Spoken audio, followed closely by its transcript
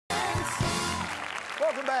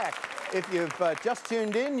Welcome back. If you've just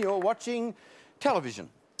tuned in, you're watching television.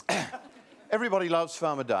 Everybody loves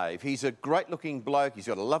Farmer Dave. He's a great-looking bloke. He's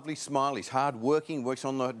got a lovely smile. He's hard-working, works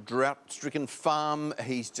on the drought-stricken farm.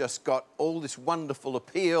 He's just got all this wonderful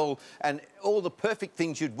appeal and all the perfect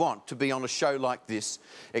things you'd want to be on a show like this,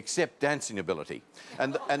 except dancing ability.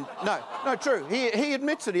 And no, true. He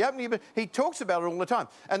admits it. He talks about it all the time.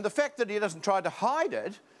 And the fact that he doesn't try to hide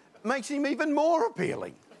it makes him even more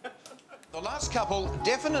appealing. The last couple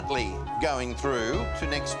definitely going through to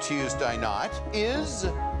next Tuesday night is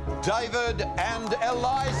David and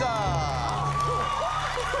Eliza. I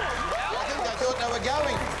think they thought they were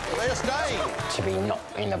going. They're staying. To be not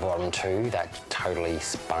in the bottom two, that totally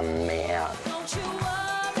spun me out.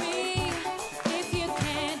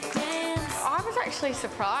 I was actually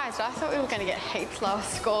surprised. I thought we were going to get heaps lower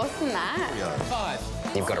scores than that.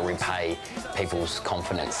 5. You've got to repay people's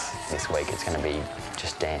confidence this week. It's going to be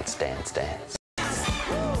just dance, dance, dance.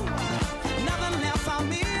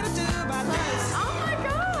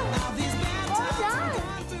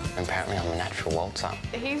 Apparently I'm a natural waltzer.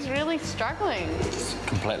 He's really struggling. It's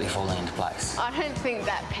completely falling into place. I don't think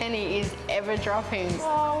that penny is ever dropping.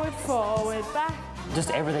 Forward, forward, back.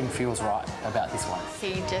 Just everything feels right about this one.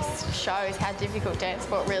 He just shows how difficult dance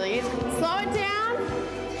sport really is. Slow it down,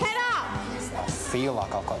 head up. I feel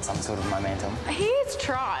like I've got some sort of momentum. He is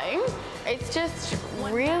trying. It's just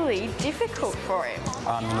really difficult for him.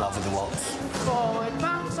 I'm in love with the waltz. Forward,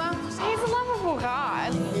 back, back. He's a lovable guy.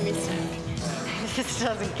 You missed it. He just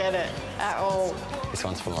doesn't get it at all. This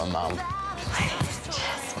one's for my mum.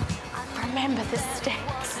 Just remember the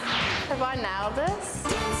steps. Have I nailed this?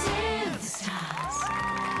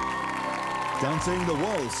 Dancing the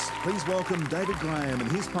Waltz. Please welcome David Graham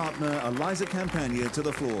and his partner Eliza Campagna to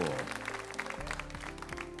the floor.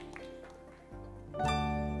 I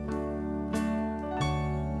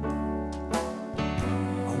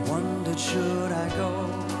wondered, should I go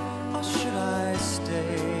or should I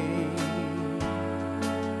stay?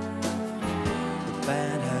 The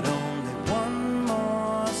band had only one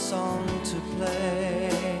more song to play.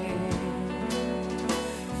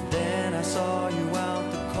 Then I saw you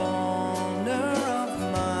out the corner of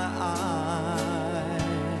my eye.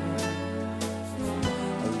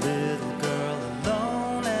 A little girl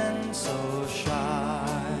alone and so shy.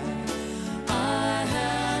 I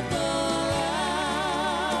had the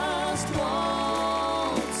last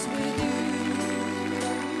waltz with you.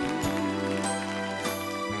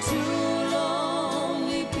 Two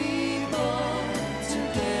lonely people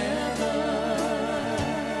together.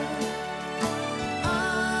 I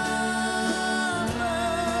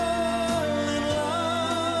fell in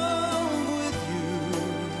love with you.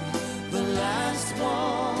 The last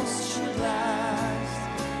waltz should last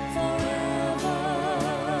forever.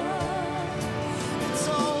 It's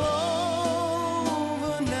all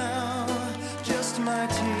over now, just my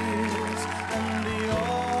tears and the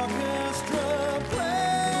orchestra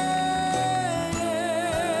playing.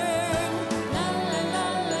 La la la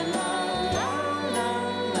la la la la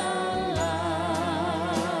la la.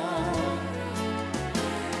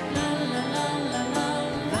 La la la la la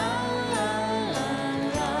la la la la.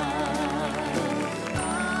 I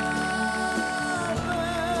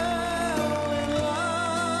fell in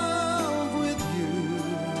love with you.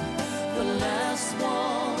 The last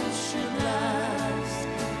waltz should last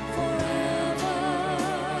forever.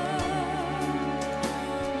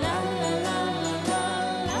 La la la la la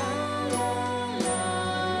la la la.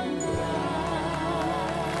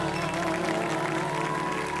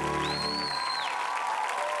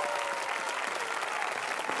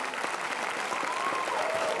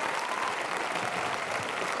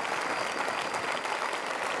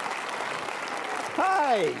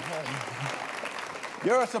 Hey!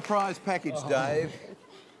 You're a surprise package, Dave.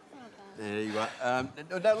 There you are.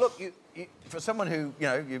 Now, look, you, for someone who,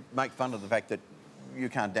 you make fun of the fact that you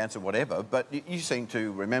can't dance or whatever, but you seem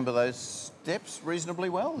to remember those steps reasonably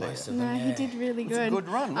well there. No, he did really good. It's a good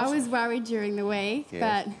run, I wasn't was worried during the week,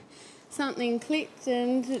 Yes. but something clicked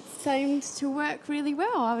and it seemed to work really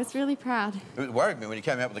well. I was really proud. It worried me when he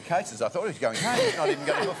came out with the cases. I thought he was going home. He's not even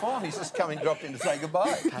going to perform. He's just coming, dropped in to say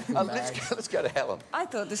goodbye. Let's go to Helen. I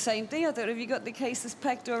thought the same thing. I thought, have you got the cases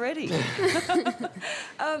packed already?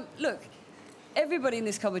 Look, everybody in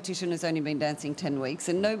this competition has only been dancing 10 weeks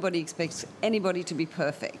and nobody expects anybody to be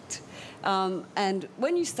perfect. And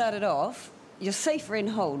when you started off, you're safer in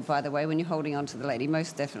hold, by the way, when you're holding on to the lady,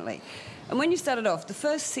 most definitely. And when you started off, the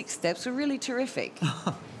first 6 steps were really terrific.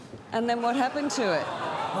 And then what happened to it?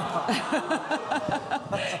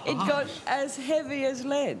 It got as heavy as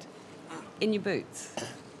lead in your boots.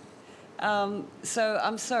 So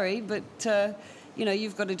I'm sorry, but,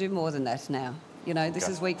 you've got to do more than that now. You know, this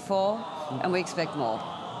is week 4, and we expect more.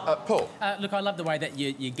 Paul? Look, I love the way that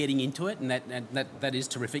you're getting into it, and that is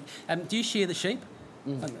terrific. Do you shear the sheep?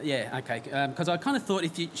 Yeah, okay. Because I kind of thought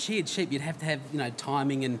if you sheared sheep, you'd have to have, you know,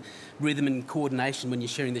 timing and rhythm and coordination when you're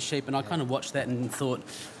shearing the sheep, and I kind of watched that and thought,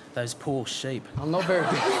 those poor sheep. I'm not very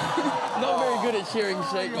good. Not very good at shearing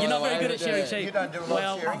sheep. You're not very good at shearing sheep. You don't do a lot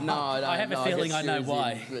of shearing? No, I don't. I have a feeling I know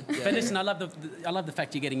why. But listen, I love the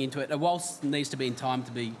fact you're getting into it. A waltz needs to be in time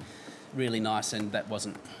to be really nice, and that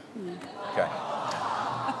wasn't. Okay.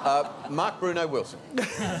 Mark Bruno Wilson.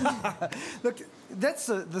 Look, that's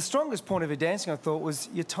the strongest point of your dancing, I thought, was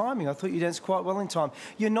your timing. I thought you danced quite well in time.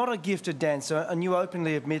 You're not a gifted dancer, and you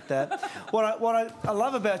openly admit that. What I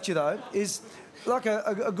love about you, though, is like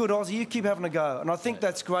a good Aussie, you keep having a go. And I think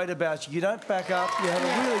that's great about you. You don't back up. You have a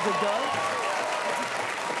really good go.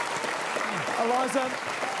 Eliza,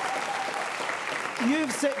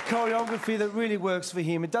 you've set choreography that really works for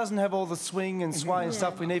him. It doesn't have all the swing and sway and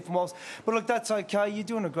stuff we need from waltz. But look, that's okay. You're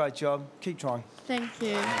doing a great job. Keep trying. Thank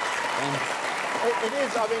you. It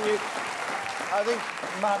is. I mean, I think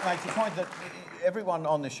Mark makes the point that everyone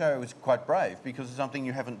on the show is quite brave because it's something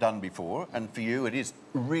you haven't done before, and for you it is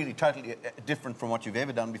really totally different from what you've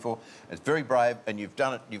ever done before. It's very brave, and you've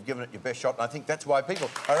done it, you've given it your best shot, and I think that's why people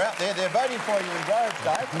are out there. They're voting for you in droves,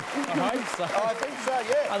 Dave. I hope so. I think so,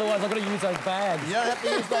 yeah. Otherwise I've got to use those bags. You don't have to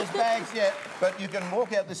use those bags yet, but you can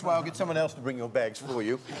walk out this way. I'll get someone else to bring your bags for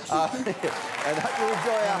you. And hope you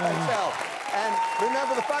enjoy our hotel. And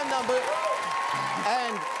remember the phone number.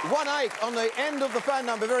 And 18 on the end of the phone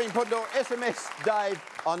number, very important, or SMS Dave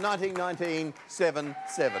on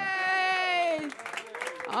 191977. Hey!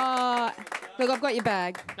 Look, I've got your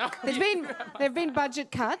bag. There've been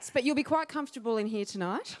budget cuts, but you'll be quite comfortable in here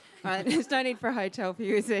tonight. There's no need for a hotel for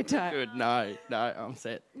you, is there, Dave? Good, no, I'm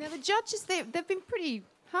set. Now, the judges, they've been pretty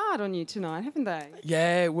hard on you tonight, haven't they?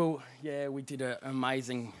 Yeah, well, yeah, we did an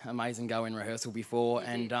amazing go in rehearsal before,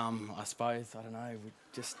 and I suppose, I don't know,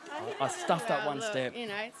 I stuffed up one step. You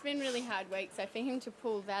know, it's been really hard week, so for him to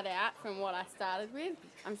pull that out from what I started with,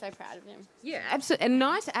 I'm so proud of him. Yeah, absolutely. And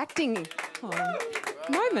nice acting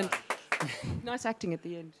moment. Nice acting at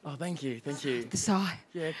the end. Oh, thank you. The sigh.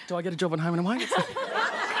 Yeah, do I get a job on Home and Away?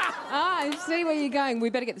 I see where you're going. We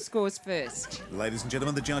better get the scores first. Ladies and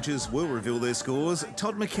gentlemen, the judges will reveal their scores.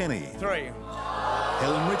 Todd McKenny. 3.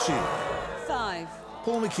 Helen Ritchie. 5.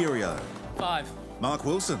 Paul Mercurio. 5. Mark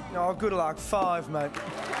Wilson. Oh, good luck. 5, mate.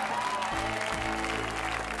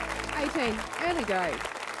 18. Early days.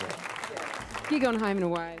 Gig on Home and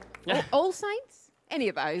Away. All Saints? Any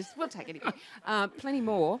of those. We'll take anything. Plenty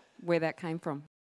more where that came from.